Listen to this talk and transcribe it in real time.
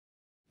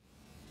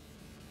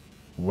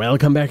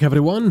Welcome back,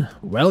 everyone.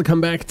 Welcome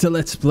back to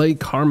Let's Play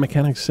Car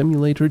Mechanics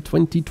Simulator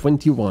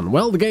 2021.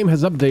 Well, the game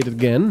has updated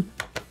again,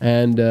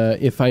 and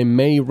if I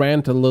may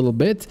rant a little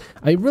bit,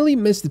 I really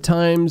miss the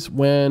times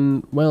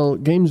when, well,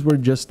 games were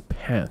just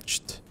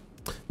patched.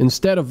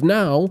 Instead of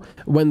now,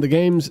 when the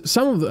games,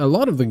 a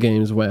lot of the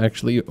games were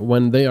actually,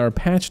 when they are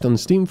patched on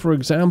Steam, for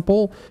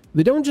example,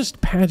 they don't just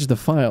patch the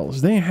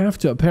files, they have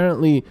to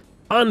apparently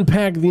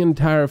unpack the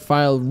entire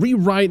file,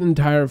 rewrite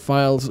entire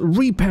files,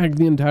 repack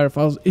the entire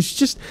files. It's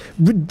just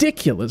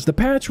ridiculous. The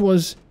patch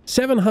was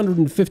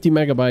 750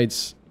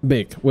 megabytes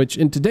big, which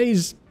in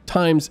today's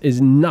times is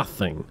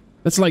nothing.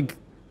 That's like,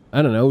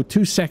 I don't know,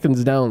 2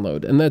 seconds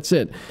download, and that's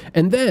it.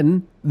 And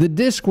then the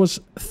disk was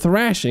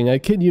thrashing, I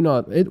kid you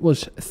not, it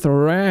was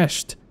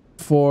thrashed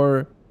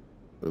for,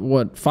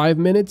 what, 5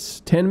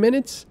 minutes, 10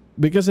 minutes?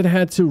 Because it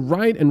had to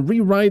write and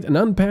rewrite and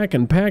unpack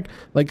and pack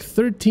like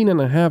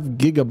 13.5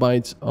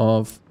 gigabytes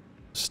of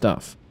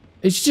stuff.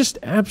 It's just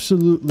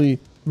absolutely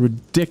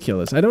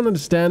ridiculous. I don't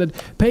understand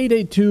it.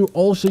 Payday 2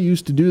 also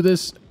used to do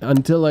this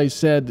until I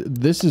said,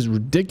 this is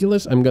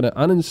ridiculous, I'm gonna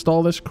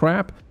uninstall this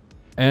crap.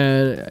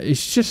 And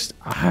it's just,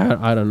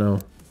 I don't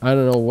know. I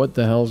don't know what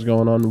the hell's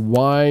going on.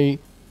 Why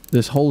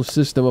this whole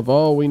system of,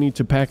 oh, we need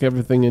to pack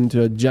everything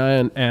into a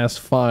giant ass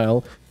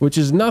file, which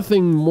is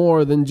nothing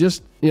more than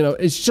just, you know,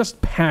 it's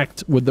just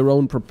packed with their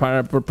own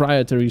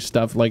proprietary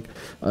stuff like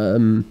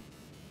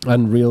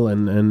Unreal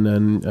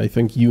and I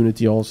think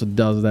Unity also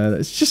does that.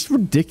 It's just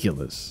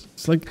ridiculous.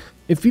 It's like,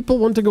 if people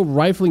want to go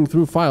rifling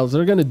through files,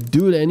 they're gonna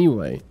do it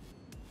anyway.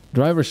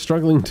 Driver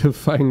struggling to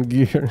find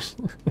gears.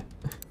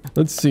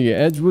 Let's see,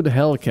 Edgewood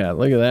Hellcat,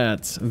 look at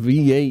that,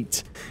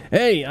 V8.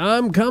 Hey,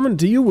 I'm coming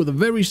to you with a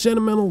very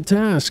sentimental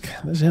task.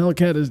 This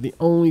Hellcat is the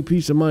only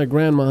piece of my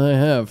grandma I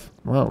have.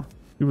 Wow,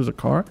 it was a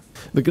car?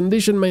 The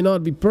condition may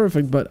not be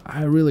perfect, but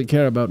I really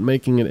care about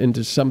making it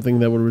into something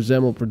that would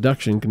resemble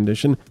production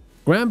condition.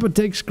 Grandpa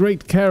takes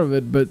great care of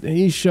it, but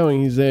he's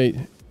showing his age.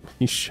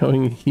 He's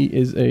showing he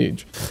is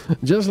age.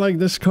 Just like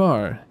this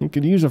car, he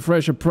could use a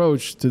fresh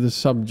approach to the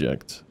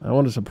subject. I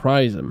want to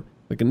surprise him.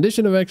 The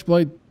condition of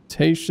exploitation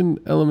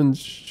elements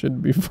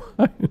should be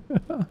fine.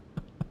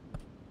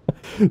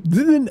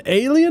 Did an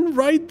alien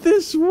write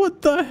this?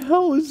 What the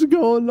hell is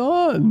going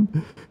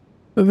on?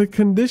 The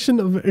condition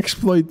of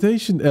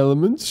exploitation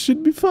elements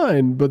should be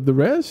fine, but the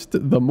rest,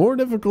 the more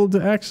difficult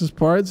to access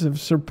parts, have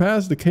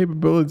surpassed the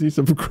capabilities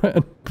of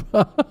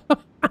Grandpa.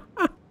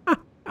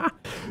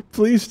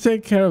 Please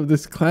take care of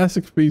this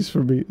classic piece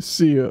for me.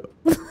 See you.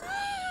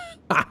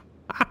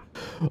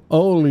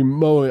 Holy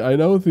moly. I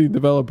know the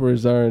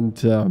developers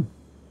aren't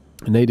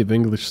native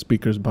English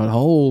speakers, but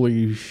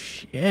holy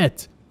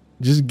shit.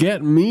 Just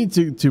get me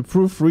to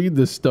proofread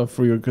this stuff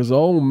for you, because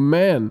oh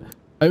man.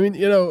 I mean,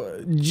 you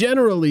know,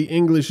 generally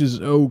English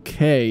is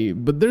okay,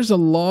 but there's a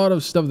lot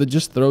of stuff that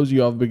just throws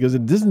you off because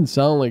it doesn't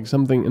sound like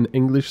something an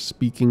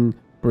English-speaking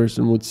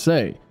person would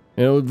say.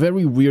 You know,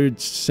 very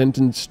weird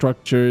sentence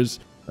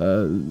structures,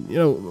 you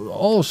know,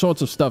 all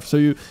sorts of stuff. So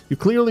you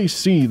clearly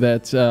see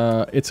that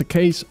it's a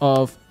case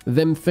of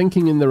them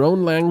thinking in their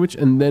own language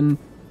and then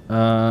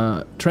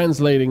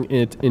translating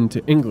it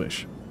into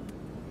English.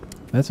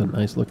 That's a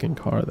nice looking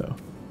car, though.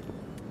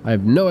 I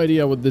have no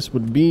idea what this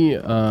would be.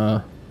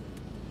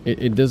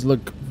 It does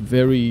look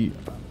very,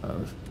 I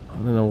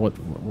don't know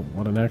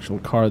what an actual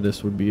car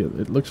this would be.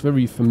 It looks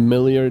very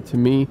familiar to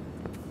me,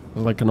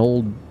 like an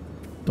old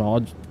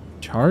Dodge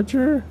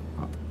Charger.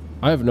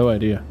 I have no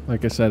idea.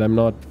 Like I said, I'm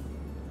not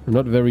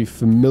very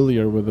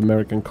familiar with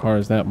American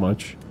cars that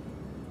much.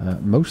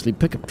 Mostly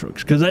pickup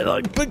trucks, because I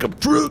like pickup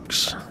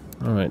trucks.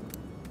 All right.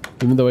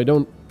 Even though I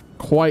don't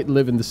quite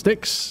live in the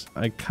sticks,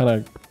 I kind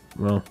of,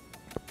 well,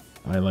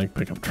 I like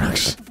pickup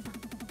trucks.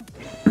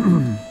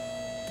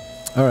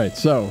 Alright,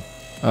 so,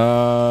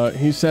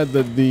 he said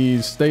that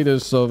the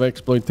status of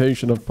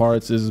exploitation of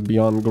parts is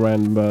beyond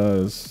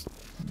Grandma's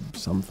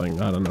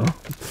something, I don't know.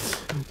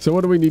 So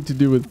what do we need to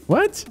do with,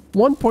 what?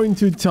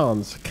 1.2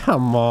 tons,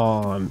 come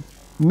on.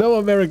 No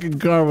American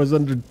car was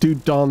under 2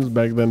 tons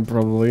back then,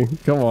 probably.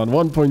 Come on,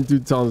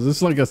 1.2 tons, this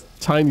is like a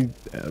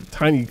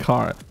tiny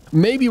car.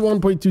 Maybe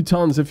 1.2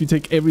 tons if you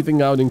take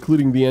everything out,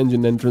 including the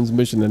engine and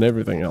transmission and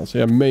everything else.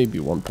 Yeah, maybe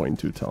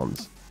 1.2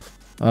 tons.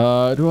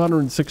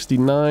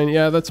 269,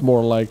 yeah, that's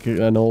more like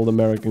an old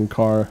American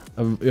car.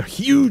 A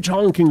huge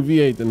honking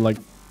V8 and like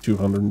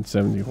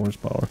 270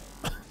 horsepower.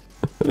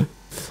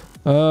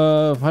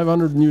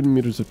 500 newton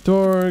meters of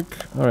torque.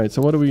 Alright,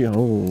 so what do we,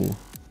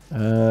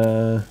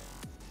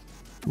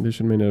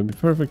 condition may not be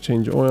perfect,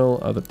 change oil,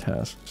 other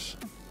tasks.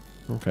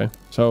 Okay,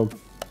 so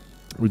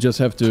we just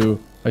have to,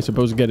 I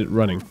suppose, get it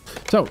running.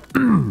 So,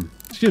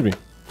 excuse me.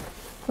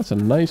 That's a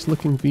nice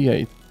looking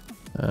V8.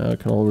 I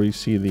can already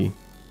see the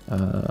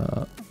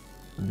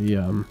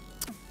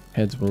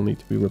heads will need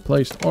to be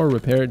replaced or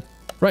repaired.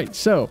 Right,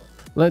 so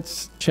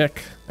let's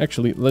check.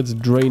 Actually, let's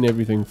drain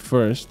everything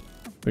first,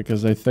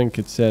 because I think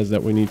it says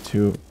that we need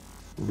to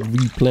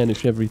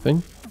replenish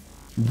everything.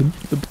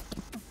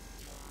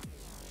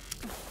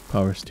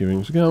 Power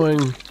steering's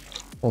going.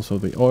 Also,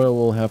 the oil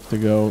will have to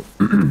go.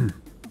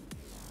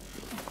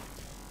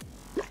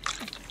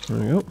 There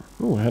we go.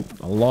 Oh, I had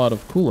a lot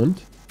of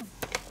coolant.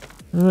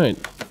 Alright.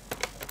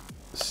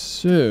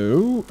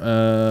 So,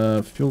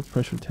 fuel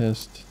pressure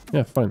test.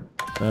 Yeah, fine.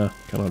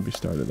 Cannot be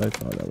started. I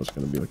thought that was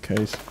going to be the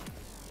case.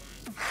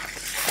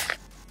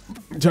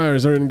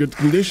 Tires are in good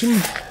condition.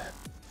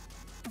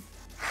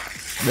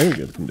 Very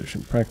good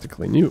condition.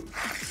 Practically new.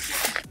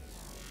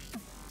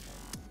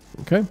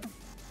 Okay.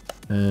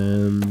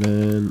 And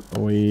then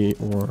we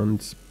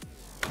want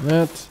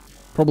that.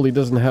 Probably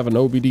doesn't have an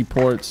OBD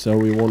port, so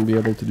we won't be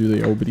able to do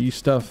the OBD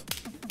stuff.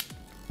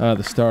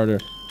 The starter.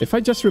 If I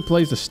just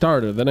replace the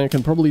starter, then I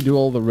can probably do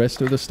all the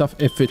rest of the stuff.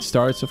 If it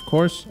starts, of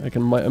course. I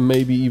can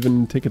maybe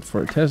even take it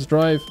for a test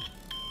drive.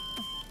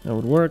 That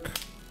would work.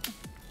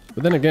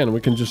 But then again,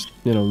 we can just,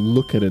 you know,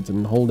 look at it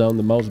and hold down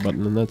the mouse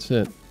button and that's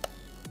it.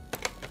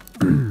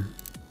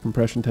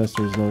 Compression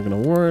tester is not going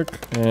to work.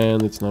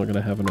 And it's not going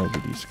to have an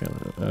OBD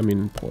scanner. I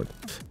mean, port.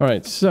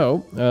 Alright,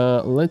 so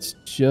let's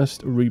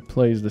just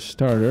replace the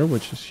starter,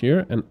 which is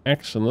here. And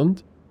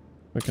excellent.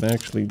 We can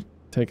actually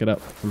take it up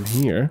from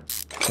here.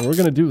 So we're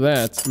going to do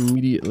that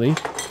immediately.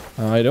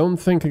 I don't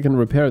think I can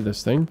repair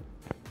this thing.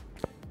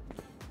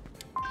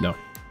 No,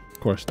 of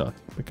course not.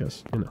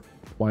 Because, you know,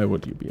 why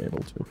would you be able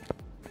to?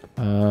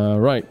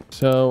 Right,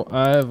 so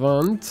I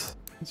want...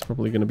 It's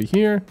probably going to be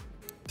here.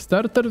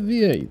 Starter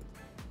V8.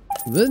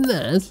 Very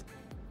nice.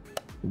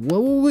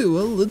 Well,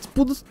 let's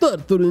put a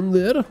starter in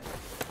there.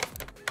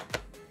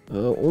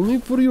 Only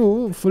for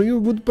you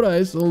good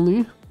price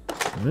only.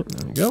 Alright,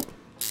 there we go.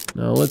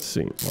 Now let's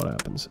see what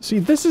happens. See,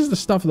 this is the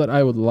stuff that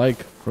I would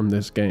like from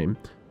this game.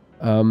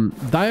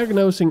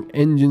 Diagnosing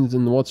engines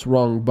and what's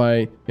wrong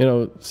by, you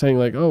know, saying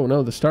like, oh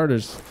no, the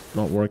starter's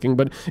not working.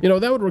 But, you know,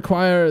 that would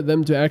require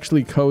them to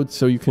actually code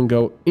so you can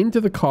go into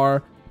the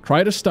car,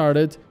 try to start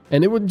it,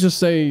 and it wouldn't just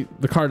say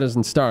the car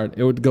doesn't start.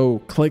 It would go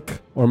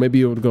click, or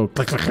maybe it would go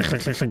click, click, click,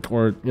 click, click, click,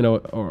 or, you know,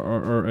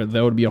 or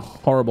there would be a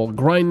horrible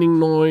grinding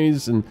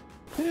noise and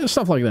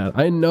stuff like that.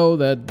 I know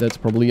that that's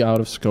probably out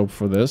of scope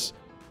for this.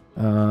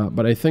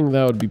 But I think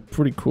that would be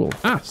pretty cool.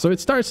 Ah, so it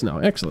starts now.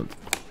 Excellent.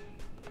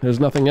 There's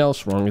nothing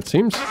else wrong, it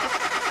seems.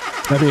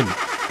 I mean,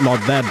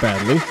 not that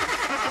badly.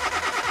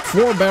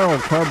 4-barrel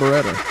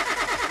carburetor.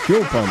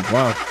 Fuel pump,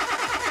 wow.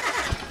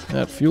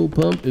 That fuel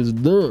pump is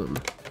done.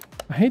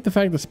 I hate the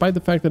fact, despite the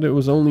fact that it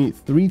was only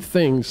 3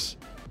 things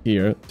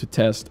here to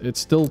test, it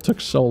still took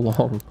so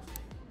long.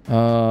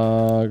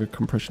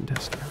 Compression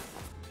tester.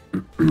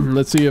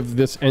 Let's see if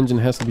this engine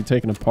has to be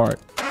taken apart.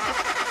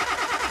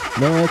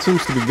 No, that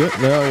seems to be good.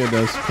 No, it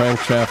does.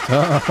 Crankshaft.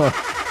 Oh.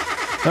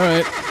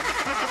 Alright.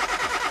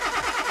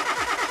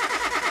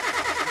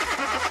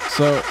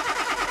 So.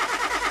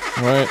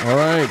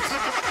 Alright.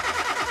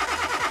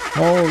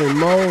 Holy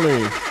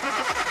moly.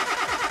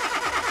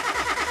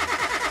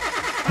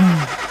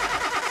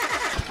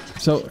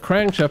 So,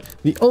 crankshaft.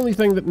 The only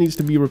thing that needs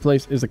to be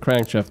replaced is the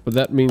crankshaft. But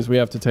that means we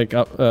have to take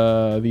up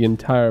the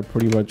entire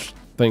pretty much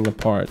thing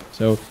apart.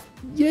 So,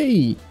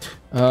 yay!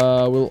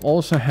 We'll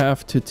also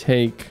have to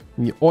take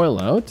the oil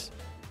out,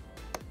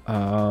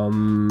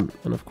 and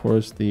of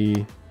course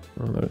the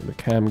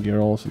cam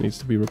gear also needs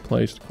to be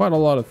replaced. Quite a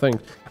lot of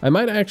things. I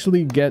might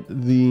actually get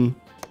the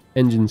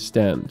engine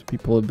stand.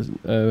 People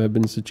have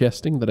been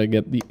suggesting that I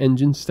get the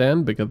engine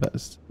stand because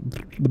that's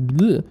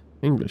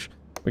English,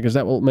 because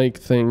that will make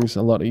things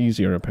a lot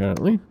easier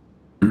apparently.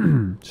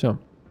 So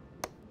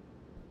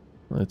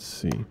let's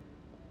see.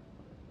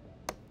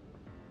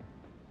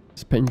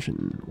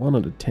 Suspension 1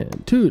 out of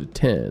 10, 2 out of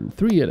 10,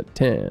 3 out of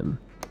 10.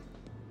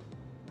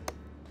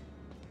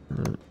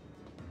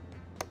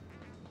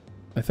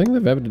 I think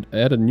they've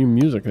added new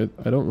music.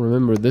 I don't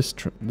remember this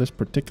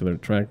particular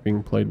track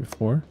being played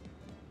before.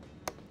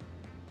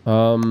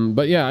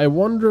 But yeah, I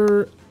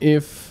wonder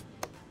if...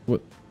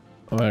 What?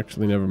 Oh,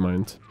 actually, never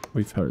mind.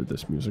 We've heard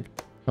this music.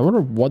 I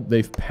wonder what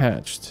they've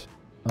patched.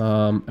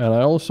 And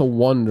I also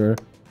wonder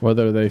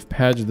whether they've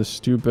patched the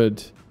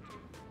stupid...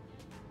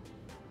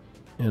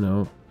 You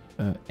know...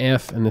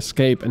 F and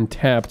escape and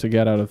tab to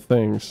get out of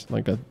things.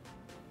 Like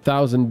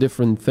 1,000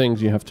 different things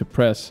you have to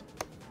press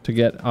to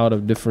get out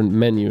of different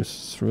menus.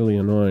 It's really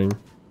annoying.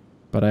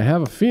 But I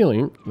have a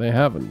feeling they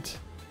haven't.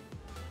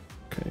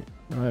 Okay,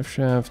 drive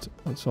shaft.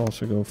 Let's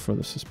also go for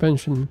the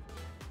suspension.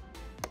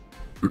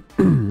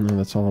 No,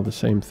 that's all the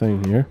same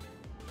thing here.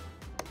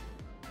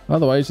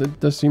 Otherwise, it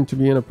does seem to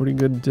be in a pretty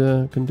good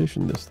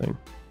condition, this thing.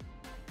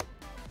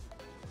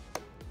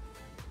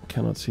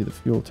 Cannot see the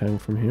fuel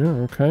tank from here.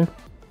 Okay.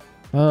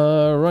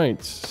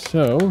 Right,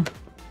 so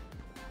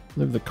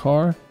leave the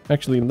car.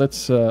 Actually,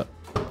 let's can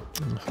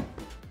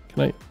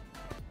I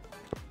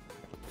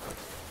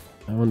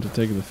want to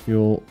take the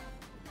fuel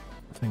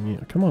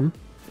thingy. Come on,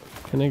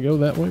 can I go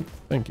that way?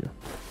 Thank you.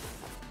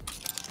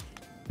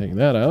 Take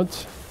that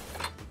out.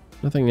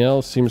 Nothing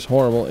else seems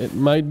horrible. It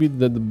might be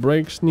that the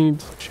brakes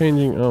need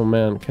changing. Oh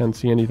man, can't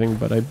see anything,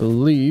 but I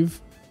believe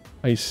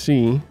I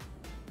see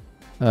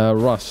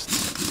rust.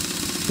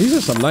 These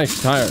are some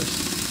nice tires.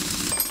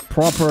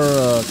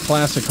 Proper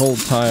classic old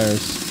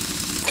tires.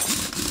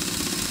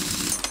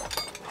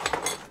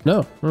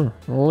 No. Oh,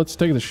 well, let's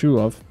take the shoe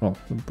off. Oh,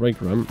 the brake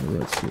drum.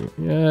 Let's see.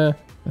 Yeah,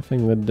 I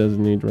think that does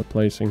need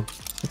replacing.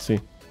 Let's see.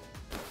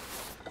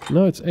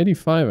 No, it's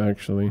 85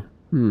 actually.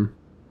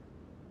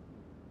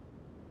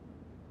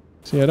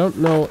 See, I don't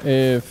know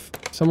if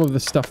some of the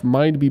stuff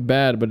might be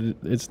bad, but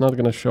it's not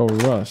gonna show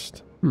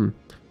rust.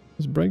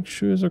 This brake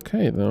shoe is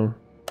okay though.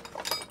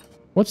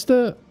 What's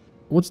the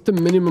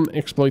minimum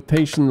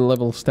exploitation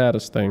level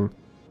status thing?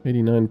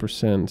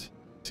 89%.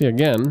 See,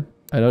 again,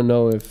 I don't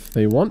know if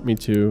they want me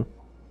to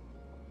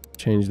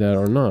change that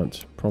or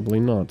not. Probably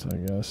not, I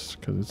guess,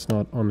 because it's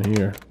not on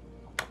here.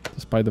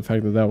 Despite the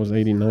fact that that was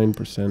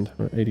 89%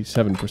 or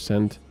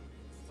 87%.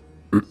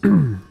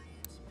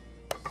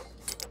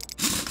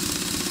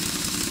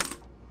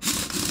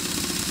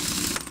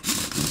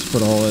 Let's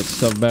put all that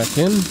stuff back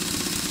in.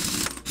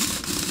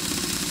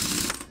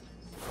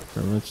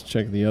 And let's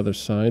check the other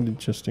side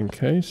just in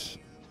case.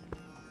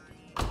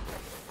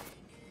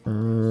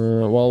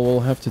 Well, we'll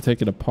have to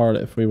take it apart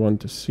if we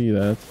want to see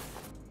that.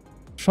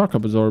 Shock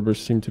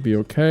absorbers seem to be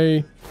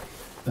okay.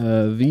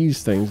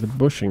 These things, the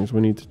bushings,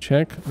 we need to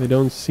check. They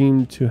don't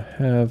seem to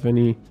have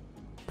any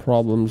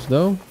problems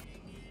though.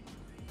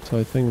 So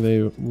I think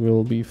they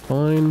will be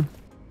fine.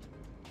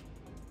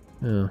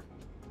 Yeah.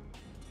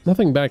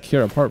 Nothing back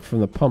here apart from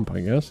the pump,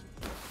 I guess.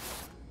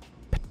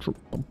 Petrol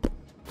pump.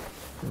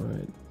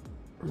 Alright.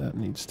 That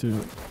needs to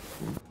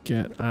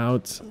get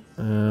out.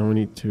 We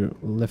need to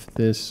lift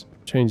this,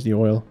 change the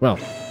oil. Well,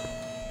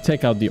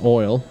 take out the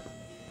oil.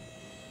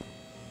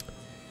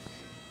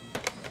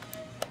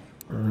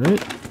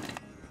 Alright.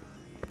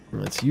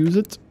 Let's use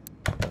it.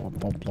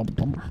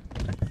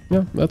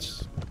 Yeah,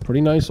 that's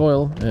pretty nice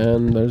oil,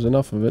 and there's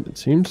enough of it, it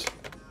seems.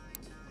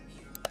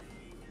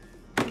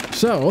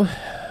 So,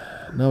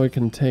 now we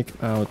can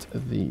take out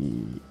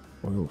the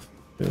oil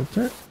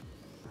filter.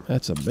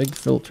 That's a big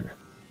filter.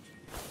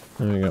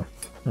 There we go.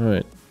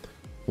 Alright.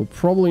 We'll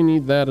probably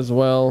need that as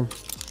well.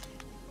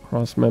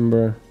 Cross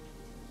member.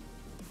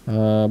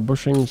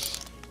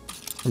 Bushings.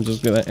 I'm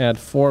just gonna add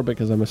 4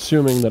 because I'm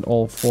assuming that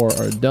all 4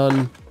 are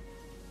done.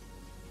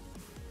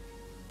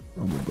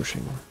 Rubber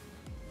bushing.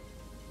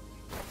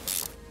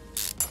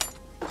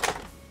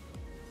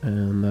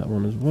 And that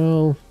one as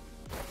well.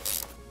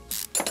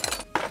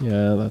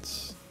 Yeah,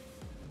 that's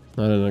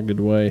not in a good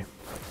way.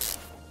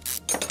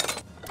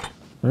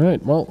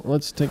 Alright, well,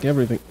 let's take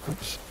everything.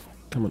 Oops.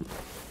 Come on.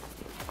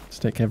 Let's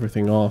take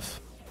everything off.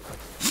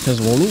 Because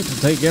we'll need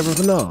to take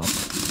everything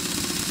off.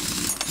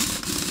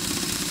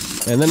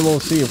 And then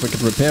we'll see if we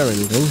can repair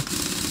anything.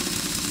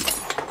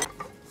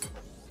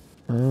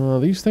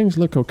 These things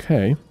look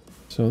okay.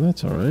 So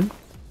that's alright.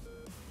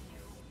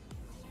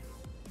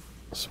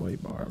 Sway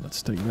bar.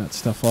 Let's take that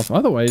stuff off.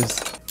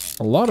 Otherwise,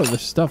 a lot of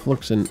this stuff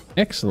looks in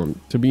excellent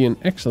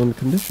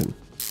condition.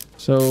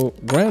 So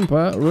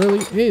Grandpa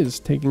really is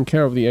taking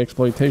care of the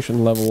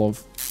exploitation level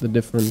of the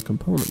different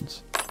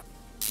components.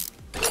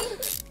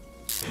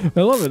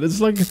 I love it. It's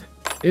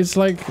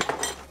like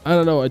I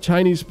don't know, a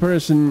Chinese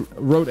person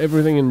wrote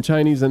everything in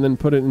Chinese and then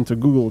put it into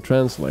Google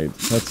Translate.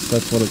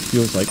 That's what it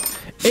feels like.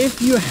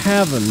 If you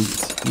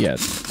haven't yet,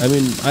 I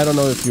mean, I don't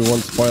know if you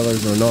want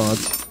spoilers or not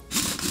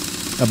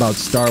about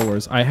Star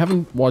Wars. I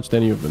haven't watched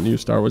any of the new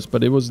Star Wars,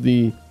 but it was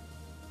I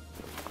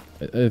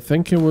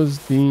think it was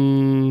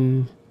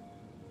the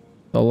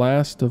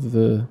last of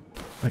the...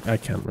 I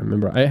can't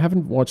remember. I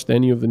haven't watched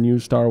any of the new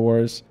Star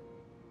Wars.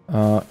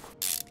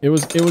 It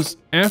was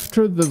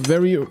after the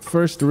very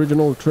first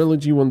original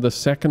trilogy when the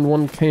second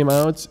one came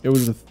out. It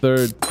was the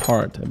third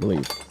part, I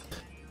believe.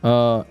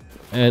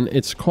 And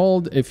it's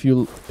called, if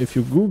you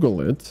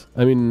Google it,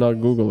 I mean not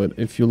Google it,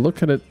 if you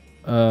look at it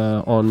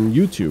on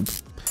YouTube,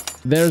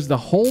 there's the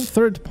whole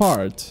third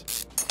part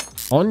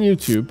on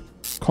YouTube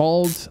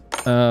called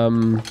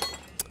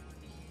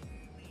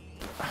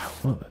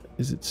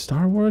is it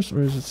Star Wars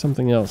or is it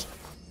something else?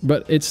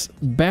 But it's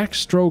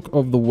Backstroke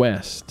of the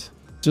West.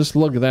 Just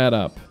look that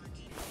up.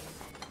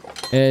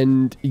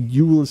 And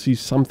you will see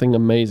something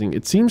amazing.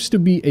 It seems to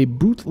be a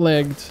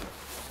bootlegged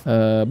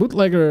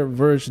bootlegger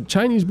version,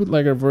 Chinese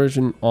bootlegger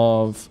version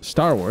of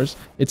Star Wars.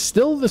 It's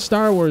still the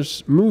Star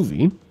Wars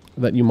movie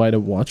that you might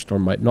have watched or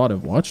might not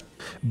have watched,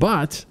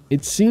 but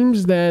it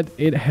seems that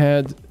it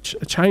had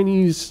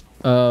Chinese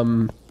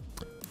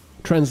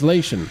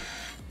translation.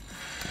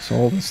 So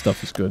all this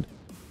stuff is good.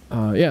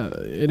 Yeah,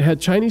 it had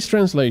Chinese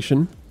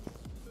translation.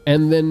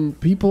 And then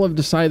people have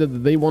decided that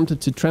they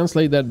wanted to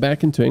translate that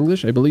back into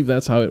English. I believe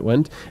that's how it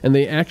went. And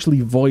they actually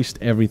voiced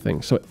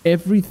everything. So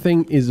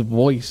everything is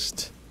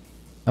voiced.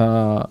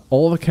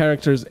 All the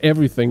characters,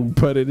 everything.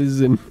 But it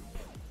is in...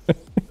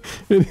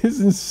 it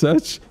is in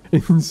such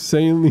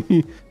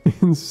insanely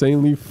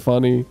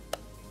funny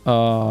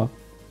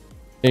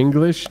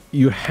English.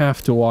 You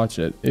have to watch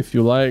it. If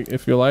you like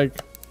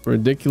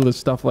ridiculous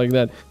stuff like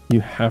that, you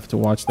have to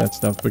watch that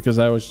stuff. Because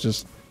I was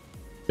just...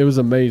 It was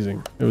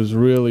amazing. It was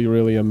really,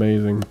 really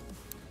amazing.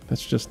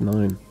 That's just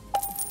 9.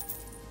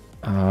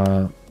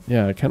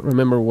 Yeah, I can't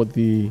remember what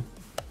the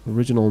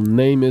original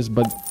name is,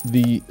 but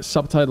the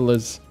subtitle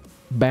is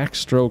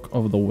Backstroke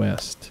of the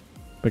West.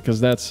 because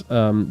that's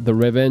the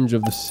Revenge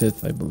of the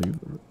Sith, I believe.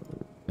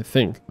 I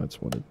think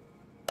that's what it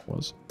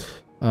was.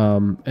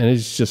 And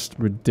it's just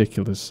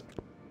ridiculous.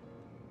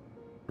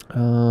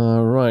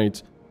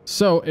 Right.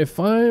 So if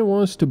I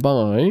was to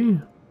buy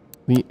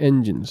the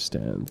engine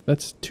stand,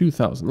 that's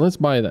 2,000. Let's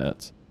buy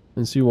that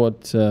and see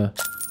what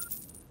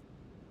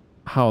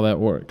how that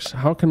works.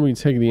 How can we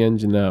take the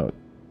engine out?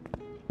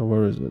 Oh,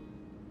 where is it?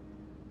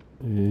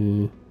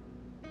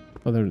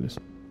 Oh, there it is.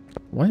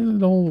 Why is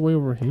it all the way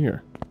over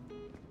here?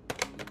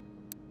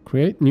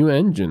 Create new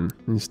engine.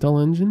 Install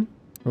engine.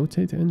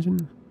 Rotate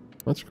engine.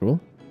 That's cool.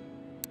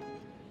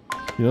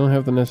 You don't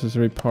have the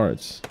necessary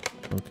parts.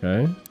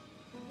 Okay.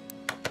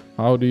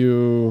 How do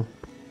you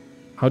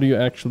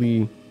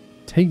actually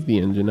take the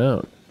engine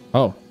out?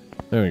 Oh,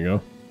 there we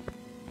go.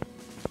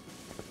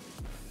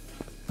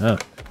 Ah.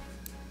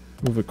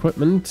 Move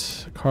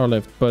equipment. Car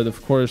lift. But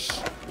of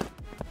course,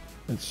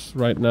 it's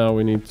right now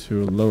we need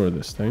to lower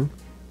this thing.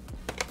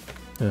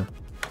 Yeah.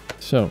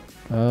 So,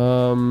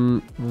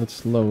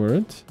 let's lower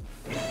it.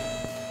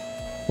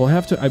 We'll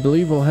have to, I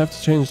believe we'll have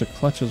to change the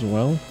clutch as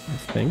well, I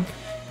think.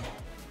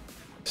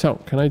 So,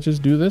 can I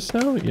just do this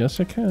now? Yes,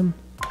 I can.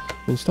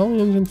 Install the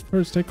engine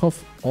first, take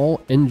off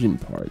all engine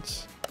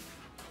parts.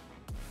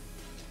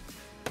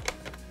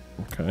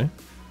 Okay.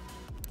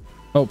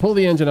 Oh, pull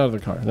the engine out of the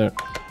car. There.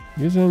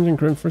 Use the engine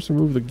crank first,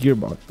 remove the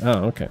gearbox.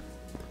 Ah, okay.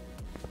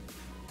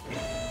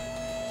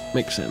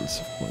 Makes sense,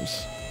 of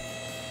course.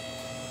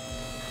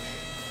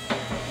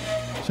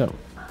 So,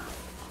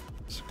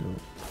 let's go.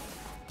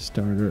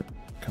 Starter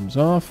comes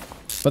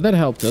off. But that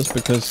helped us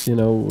because, you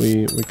know,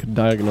 we could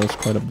diagnose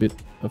quite a bit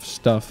of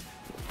stuff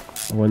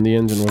when the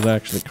engine was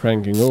actually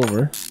cranking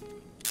over.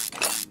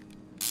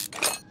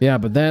 Yeah,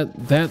 but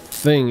that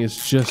thing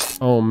is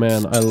just, oh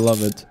man, I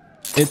love it.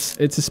 It's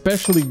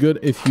especially good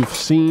if you've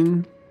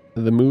seen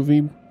the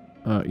movie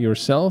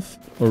yourself,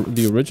 or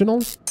the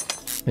original,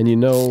 and you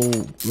know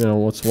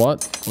what's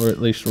what, or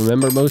at least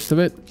remember most of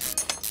it.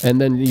 And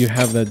then you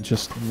have that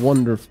just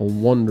wonderful,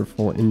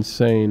 wonderful,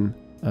 insane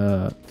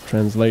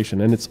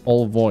translation, and it's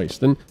all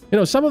voiced. And you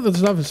know, some of the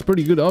stuff is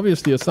pretty good.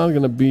 Obviously, it's not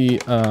going to be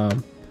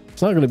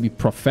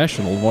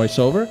professional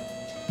voiceover,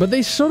 but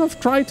they sort of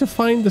try to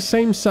find the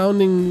same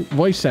sounding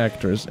voice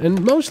actors,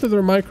 and most of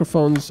their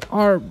microphones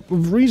are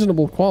of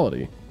reasonable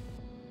quality.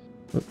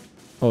 But,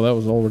 oh, that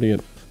was already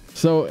it.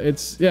 So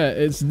it's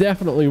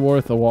definitely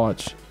worth a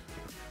watch.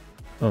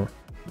 Oh,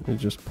 let me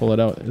just pull it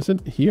out. Is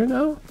it here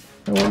now?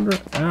 I wonder.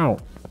 Ow.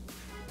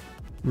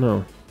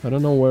 No, I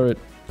don't know where it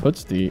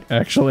puts the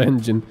actual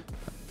engine.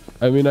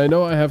 I mean, I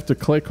know I have to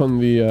click on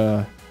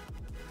the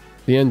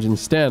engine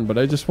stand, but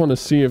I just want to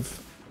see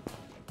if...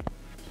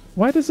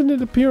 Why doesn't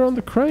it appear on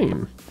the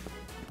crane?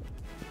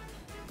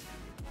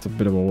 It's a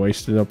bit of a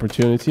wasted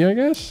opportunity, I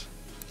guess.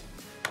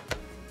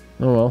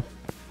 Oh well.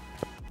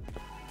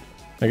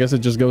 I guess it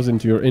just goes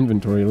into your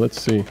inventory. Let's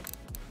see.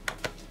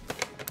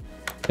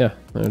 Yeah,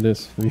 there it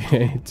is.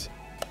 V8.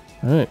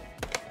 Alright.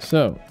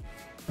 So,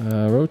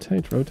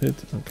 rotate.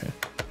 Okay.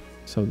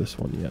 So this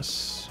one,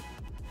 yes.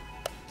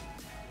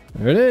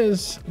 There it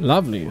is.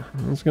 Lovely.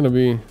 It's gonna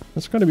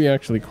be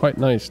actually quite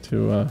nice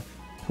to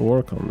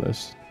work on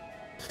this.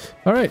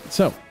 All right,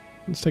 so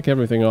let's take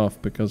everything off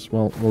because,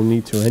 well, we'll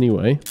need to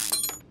anyway.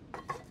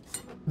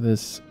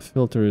 This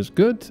filter is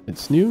good.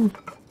 It's new.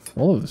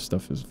 All of this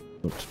stuff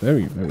looks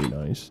very, very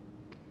nice,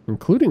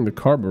 including the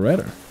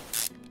carburetor.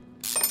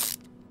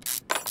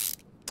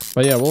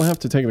 But yeah, we'll have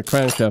to take the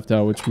crankshaft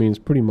out, which means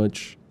pretty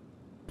much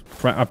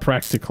a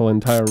practical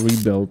entire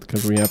rebuild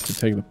because we have to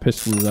take the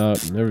pistons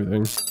out and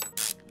everything.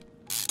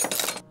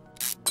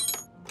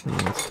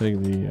 And let's take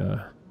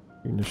the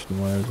ignition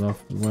wires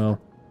off as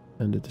well.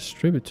 And the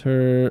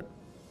distributor...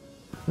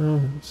 Oh,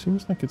 it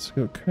seems like it's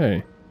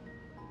okay.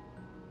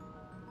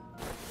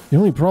 The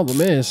only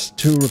problem is,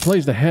 to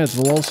replace the heads,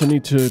 we'll also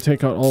need to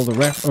take out all the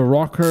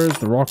rockers,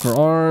 the rocker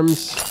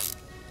arms,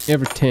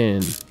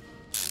 everything.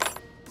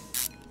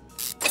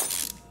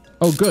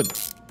 Oh, good.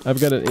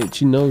 I've got an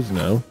itchy nose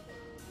now.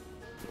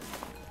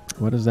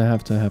 Why does that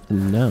have to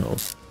happen now?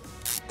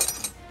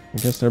 I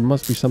guess there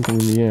must be something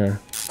in the air.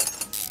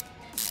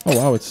 Oh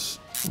wow, it's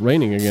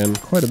raining again,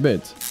 quite a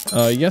bit.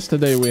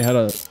 Yesterday we had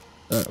a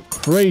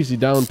crazy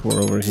downpour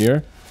over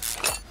here.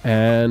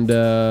 And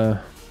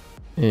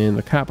in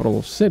the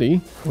capital city,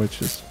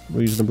 which is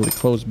reasonably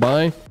close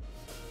by,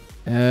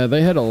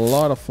 they had a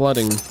lot of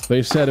flooding.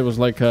 They said it was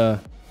like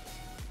a,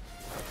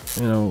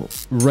 you know,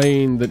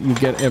 rain that you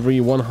get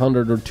every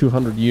 100 or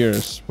 200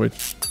 years,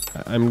 which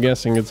I'm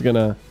guessing it's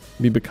gonna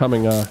be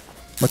becoming a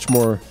much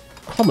more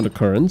common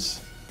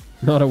occurrence.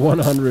 Not a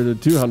 100 or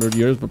 200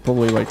 years, but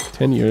probably like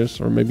 10 years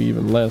or maybe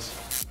even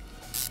less.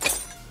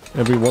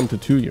 Every 1 to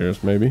 2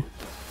 years, maybe.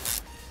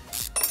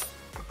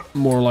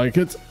 More like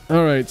it.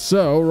 Alright,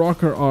 so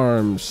rocker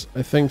arms.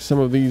 I think some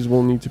of these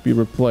will need to be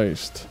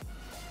replaced.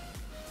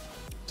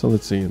 So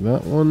let's see.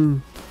 That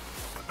one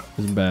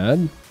is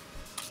bad.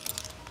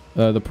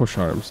 The push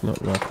arms, not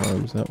rocker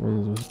arms. That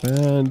one was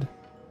bad.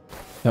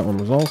 That one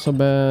was also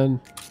bad.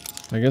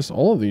 I guess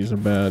all of these are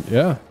bad.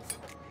 Yeah.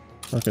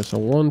 Okay, so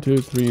 1, 2,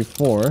 3,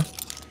 4.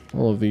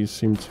 All of these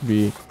seem to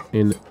be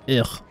in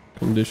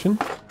condition.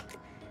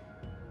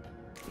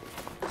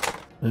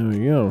 There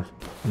we go.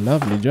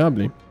 Lovely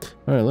jubbly.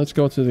 Alright, let's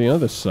go to the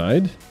other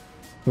side.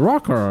 The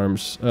rocker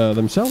arms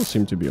themselves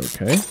seem to be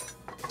okay.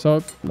 So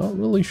I'm not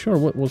really sure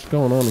what was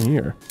going on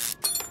here.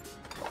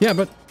 Yeah,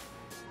 but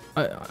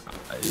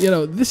you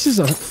know, this is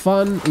a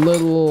fun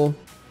little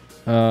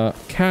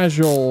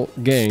casual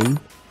game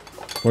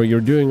where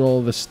you're doing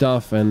all this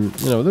stuff, and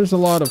you know, there's a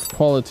lot of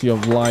quality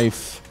of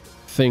life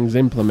things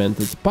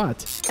implemented.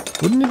 But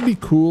wouldn't it be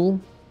cool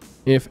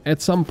if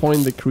at some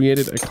point they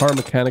created a car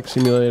mechanic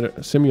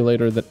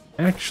simulator that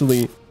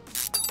actually,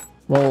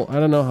 well, I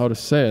don't know how to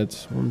say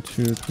it. 1,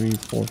 2, 3,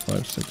 4,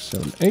 5, 6,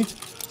 7, 8.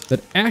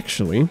 That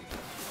actually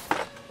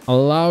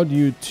allowed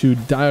you to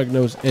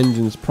diagnose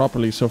engines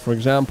properly. So for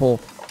example,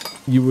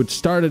 you would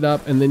start it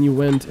up and then you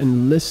went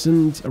and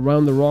listened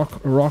around the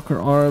rocker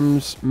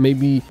arms,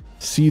 maybe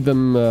see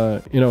them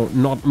you know,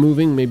 not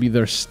moving, maybe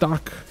they're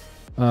stuck,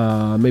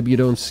 maybe you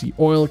don't see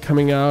oil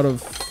coming out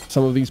of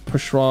some of these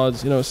push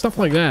rods, you know, stuff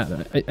like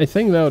that. I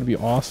think that would be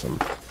awesome.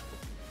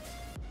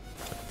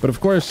 But of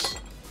course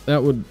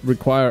that would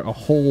require a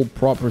whole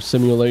proper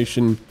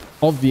simulation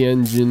of the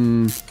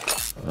engine,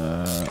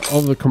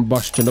 of the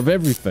combustion, of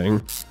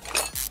everything,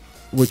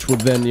 which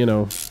would then, you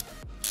know,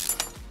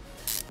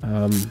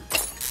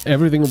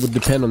 everything would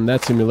depend on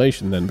that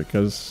simulation then,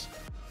 because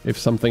if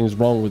something's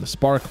wrong with the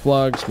spark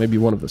plugs, maybe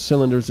one of the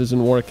cylinders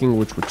isn't working,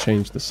 which would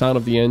change the sound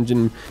of the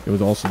engine. It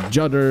would also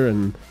judder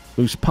and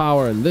lose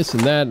power and this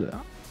and that.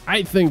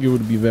 I think it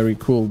would be very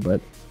cool,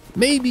 but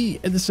maybe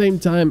at the same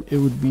time it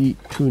would be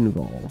too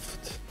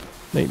involved.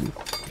 Maybe.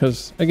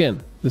 Because,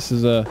 again, this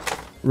is a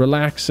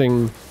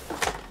relaxing,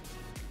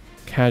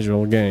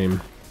 casual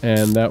game,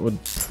 and that would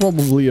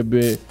probably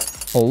be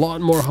a lot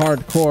more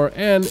hardcore,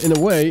 and in a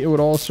way it would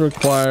also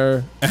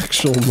require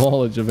actual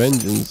knowledge of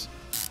engines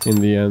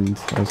in the end,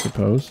 I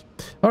suppose.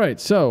 Alright,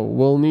 so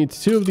we'll need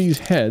 2 of these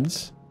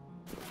heads.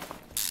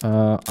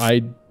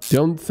 I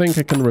don't think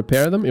I can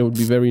repair them. It would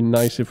be very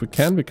nice if we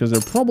can, because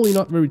they're probably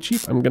not very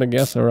cheap. I'm gonna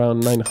guess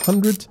around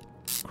 900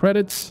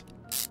 credits.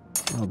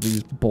 Oh,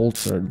 these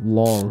bolts are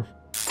long.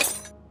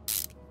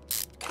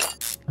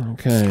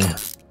 Okay.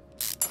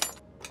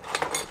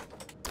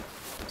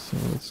 So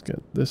let's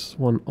get this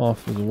one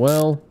off as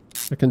well.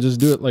 I can just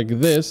do it like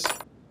this,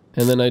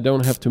 and then I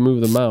don't have to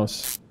move the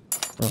mouse.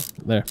 Oh,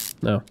 there.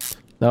 Now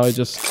I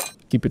just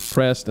keep it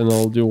pressed, and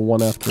I'll do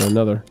one after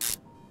another.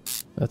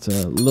 That's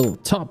a little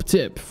top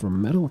tip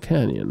from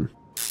MetalCanyon.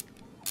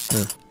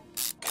 Yeah.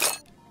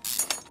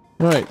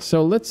 Alright,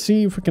 so let's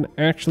see if we can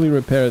actually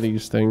repair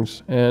these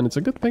things. And it's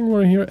a good thing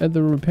we're here at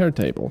the repair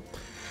table.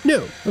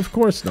 No, of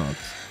course not.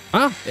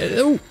 Ah!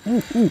 Oh,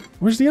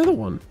 where's the other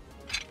one?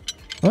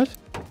 What?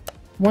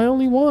 Why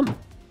only one?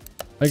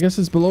 I guess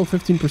it's below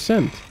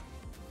 15%.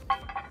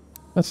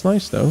 That's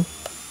nice, though.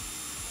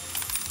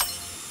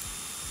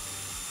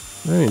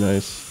 Very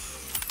nice.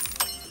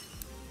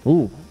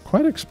 Ooh,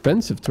 quite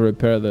expensive to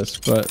repair this,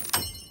 but...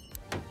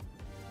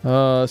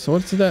 so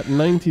what's that?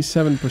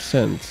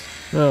 97%.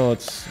 Well,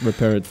 let's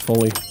repair it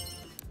fully.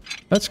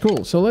 That's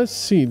cool. So let's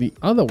see. The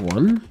other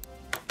one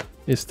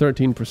is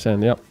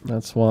 13%. Yep,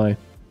 that's why.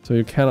 So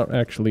you cannot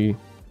actually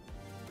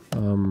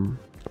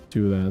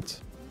do that.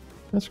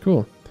 That's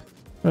cool.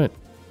 Right.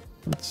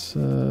 Let's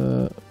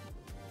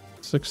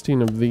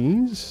 16 of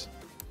these.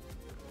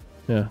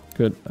 Yeah,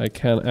 good. I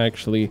can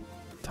actually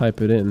type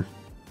it in.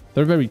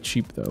 They're very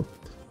cheap though.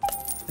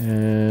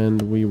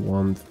 And we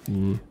want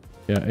the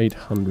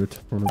 800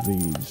 one of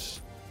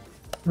these.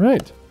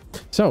 Right.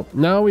 So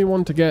now we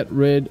want to get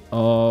rid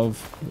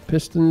of the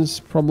pistons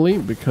probably,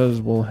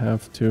 because we'll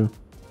have to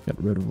get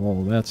rid of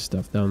all that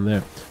stuff down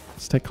there.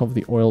 Let's take off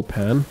the oil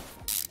pan.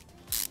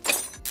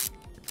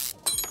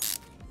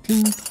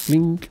 Clink,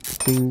 clink,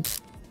 clink.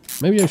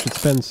 Maybe I should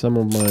spend some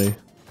of my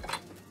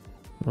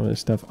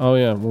stuff. Oh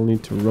yeah, we'll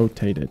need to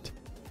rotate it.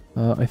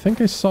 I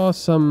think I saw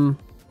some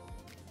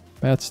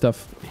bad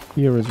stuff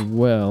here as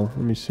well.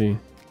 Let me see.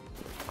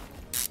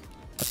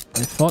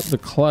 I thought the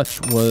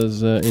clutch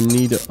was in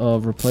need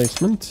of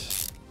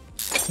replacement,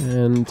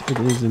 and it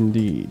is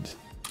indeed.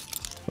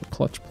 So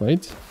clutch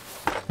plate.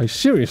 I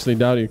seriously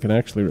doubt you can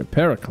actually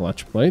repair a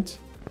clutch plate.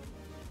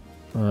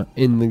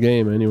 In the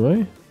game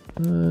anyway.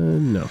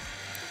 No,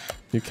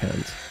 you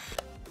can't.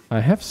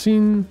 I have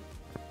seen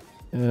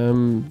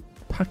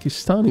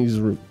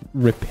Pakistanis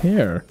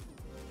repair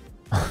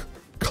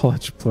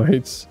clutch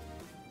plates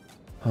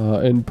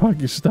in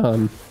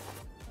Pakistan,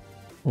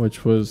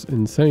 which was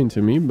insane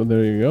to me, but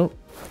there you go.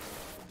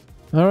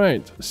 All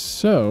right,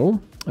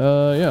 so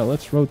yeah,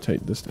 let's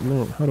rotate this.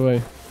 No, how do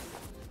I?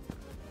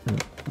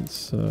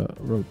 Let's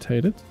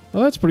rotate it.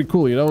 Oh, that's pretty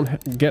cool. You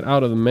don't get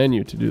out of the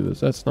menu to do this.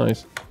 That's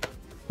nice.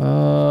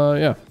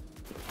 Yeah,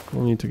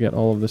 we'll need to get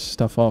all of this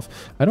stuff off.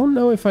 I don't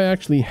know if I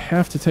actually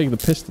have to take the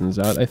pistons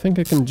out. I think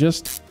I can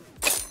just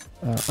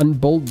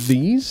unbolt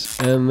these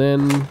and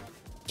then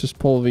just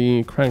pull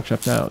the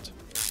crankshaft out.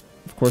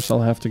 Of course,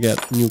 I'll have to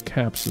get new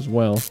caps as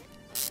well.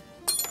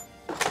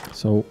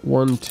 So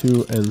 1,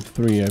 2, and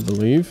 3, I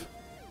believe.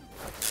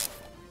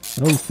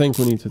 I don't think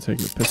we need to take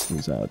the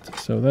pistons out.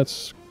 So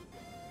that's...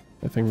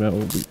 I think that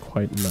will be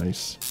quite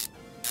nice.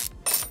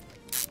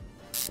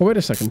 Oh, wait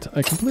a second.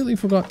 I completely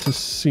forgot to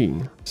see.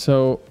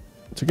 So,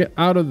 to get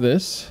out of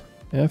this...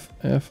 F...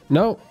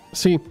 No!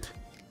 See,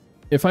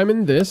 if I'm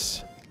in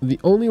this, the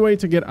only way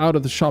to get out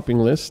of the shopping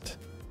list...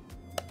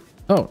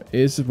 Oh,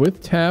 is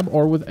with tab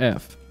or with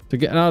F. To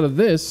get out of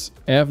this,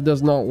 F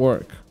does not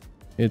work.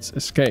 It's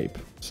escape.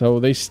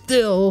 So they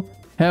still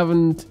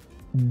haven't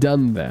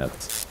done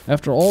that.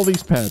 After all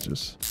these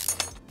patches.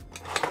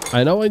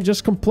 I know I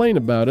just complain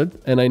about it,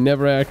 and I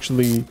never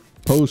actually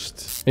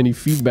post any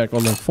feedback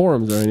on the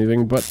forums or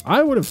anything, but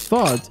I would have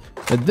thought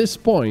at this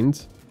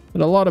point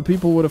that a lot of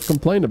people would have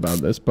complained about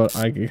this, but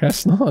I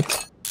guess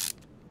not.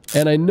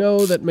 And I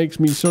know that makes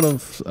me sort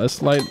of a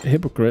slight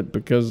hypocrite,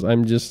 because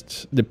I'm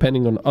just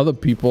depending on other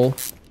people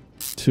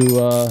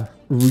to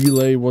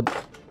relay what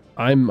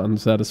I'm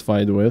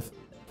unsatisfied with.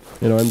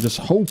 You know, I'm just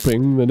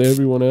hoping that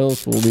everyone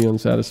else will be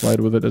unsatisfied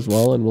with it as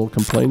well and will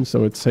complain,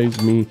 so it saves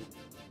me,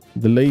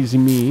 the lazy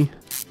me,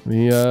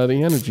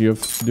 the energy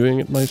of doing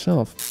it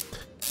myself.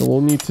 So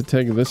we'll need to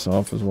take this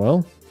off as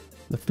well.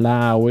 The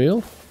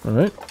flywheel.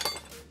 Alright.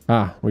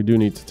 Ah, we do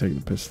need to take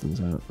the pistons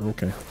out.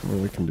 Okay, well,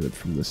 we can do it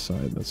from this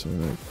side. That's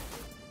alright.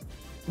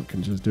 We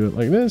can just do it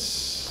like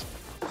this.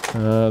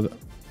 Come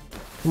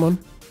on.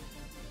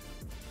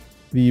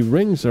 The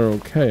rings are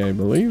okay, I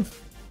believe.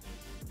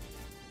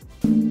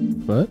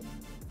 But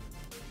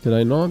did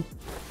I not?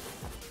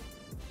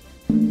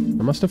 I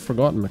must have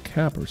forgotten a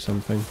cap or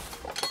something.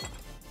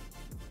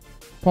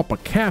 Pop a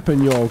cap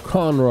in your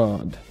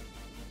Conrad.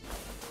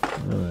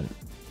 Alright.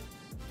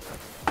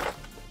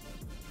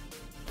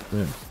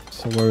 Yeah.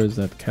 So where is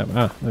that cap?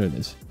 Ah, there it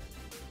is.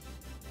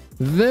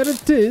 There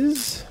it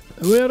is.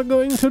 We are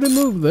going to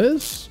remove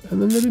this,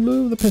 and then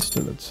remove the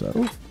piston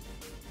itself.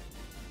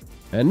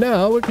 And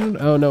now we can...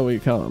 Oh, no, we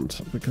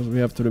can't, because we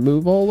have to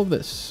remove all of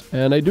this.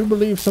 And I do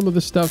believe some of the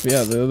stuff...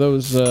 Yeah,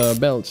 those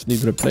belts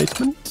need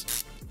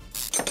replacement.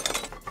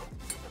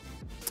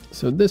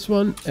 So this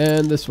one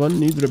and this one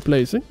need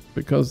replacing,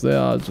 because they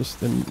are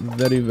just in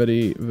very,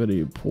 very,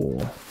 very poor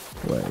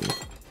way.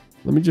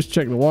 Let me just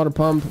check the water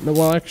pump. No,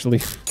 well, actually,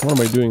 what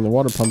am I doing? The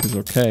water pump is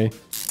okay.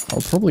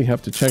 I'll probably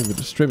have to check the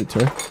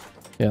distributor.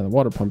 Yeah, the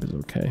water pump is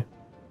okay.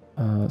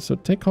 So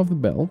take off the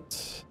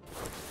belt.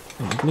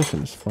 The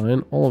ignition is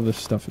fine. All of this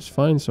stuff is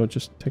fine. So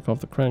just take off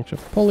the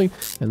crankshaft pulley,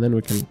 and then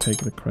we can take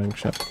the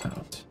crankshaft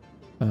out.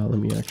 Let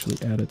me actually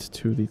add it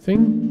to the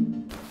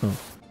thing.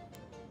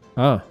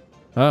 Oh.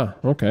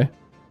 Okay.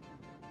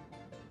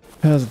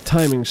 Has the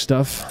timing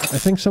stuff. I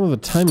think some of the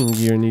timing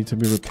gear need to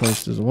be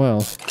replaced as well,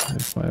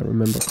 if I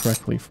remember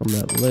correctly from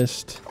that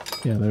list.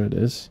 Yeah, there it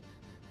is.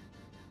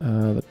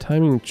 The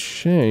timing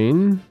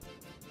chain...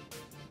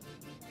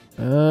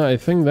 I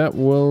think that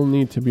will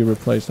need to be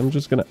replaced. I'm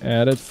just going to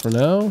add it for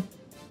now.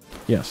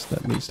 Yes,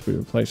 that needs to be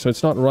replaced. So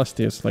it's not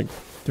rusty, it's like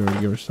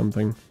dirty or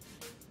something.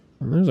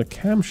 And there's a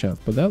camshaft,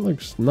 but that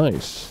looks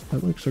nice.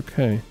 That looks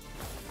okay.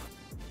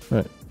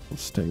 Alright,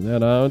 let's take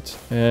that out.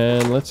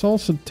 And let's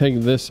also take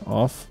this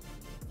off,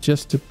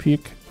 just to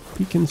peek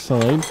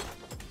inside.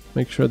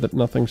 Make sure that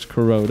nothing's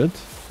corroded.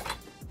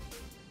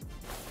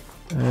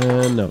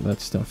 And no, that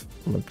stuff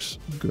looks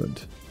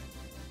good.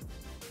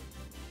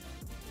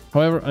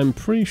 However, I'm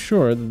pretty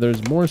sure that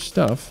there's more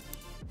stuff.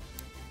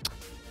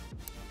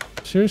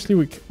 Seriously,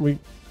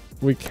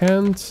 we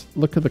can't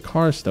look at the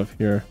car stuff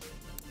here.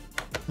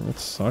 That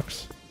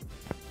sucks.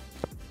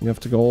 You have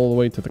to go all the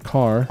way to the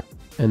car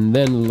and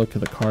then look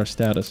at the car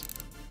status.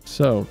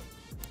 So,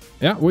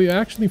 yeah, we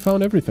actually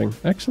found everything.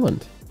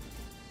 Excellent.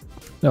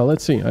 Now,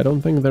 let's see. I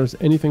don't think there's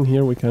anything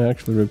here we can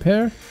actually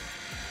repair.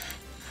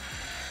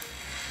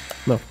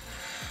 No.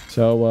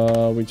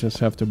 So, we just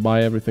have to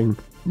buy everything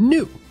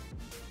new.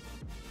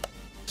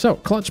 So,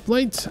 clutch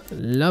plate,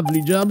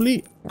 lovely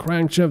jubbly,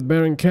 crankshaft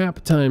bearing cap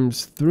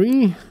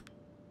 ×3,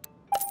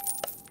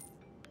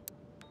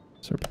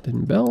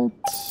 serpentine belt,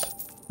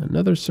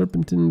 another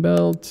serpentine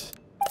belt,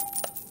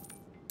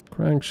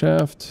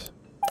 crankshaft,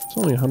 it's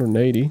only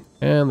 180,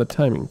 and the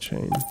timing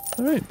chain.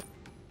 Alright,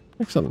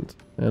 excellent.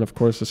 And of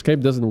course, escape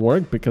doesn't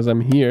work because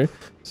I'm here,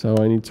 so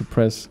I need to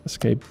press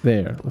escape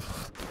there.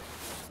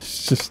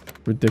 It's just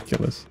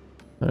ridiculous.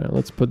 Alright,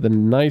 let's put the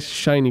nice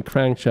shiny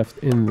crankshaft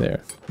in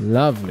there.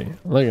 Lovely.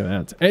 Look at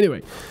that.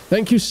 Anyway,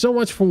 thank you so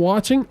much for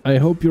watching. I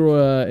hope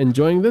you're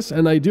enjoying this,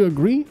 and I do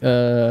agree.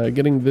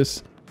 Getting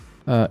this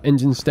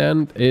engine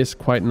stand is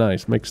quite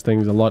nice. Makes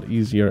things a lot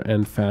easier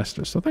and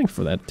faster. So thanks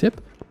for that tip,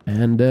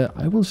 and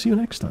I will see you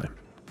next time.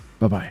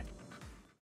 Bye-bye.